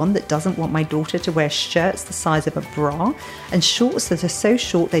only one that doesn't want my daughter to wear shirts the size of a bra and shorts that are so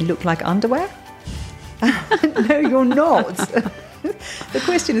short they look like underwear? No, you're not. The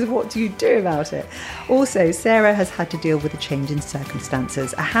question is, what do you do about it? Also, Sarah has had to deal with a change in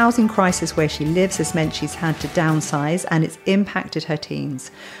circumstances. A housing crisis where she lives has meant she's had to downsize, and it's impacted her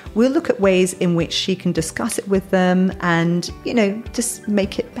teens. We'll look at ways in which she can discuss it with them and, just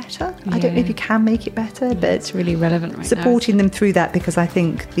make it better. Yeah. I don't know if you can make it better, but it's really relevant right now. Supporting them through that, because I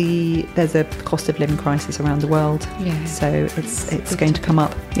think there's a cost of living crisis around the world. Yeah. So it's going to come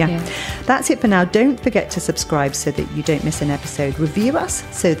up. Yeah. That's it for now. Don't forget to subscribe so that you don't miss an episode. Review us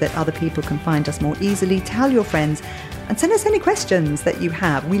so that other people can find us more easily. Tell your friends and send us any questions that you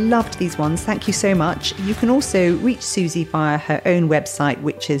have. We loved these ones. Thank you so much. You can also reach Susie via her own website,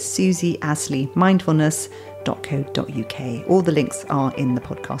 which is susieasleymindfulness.co.uk. All the links are in the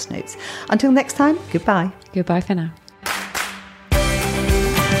podcast notes. Until next time, goodbye. Goodbye for now.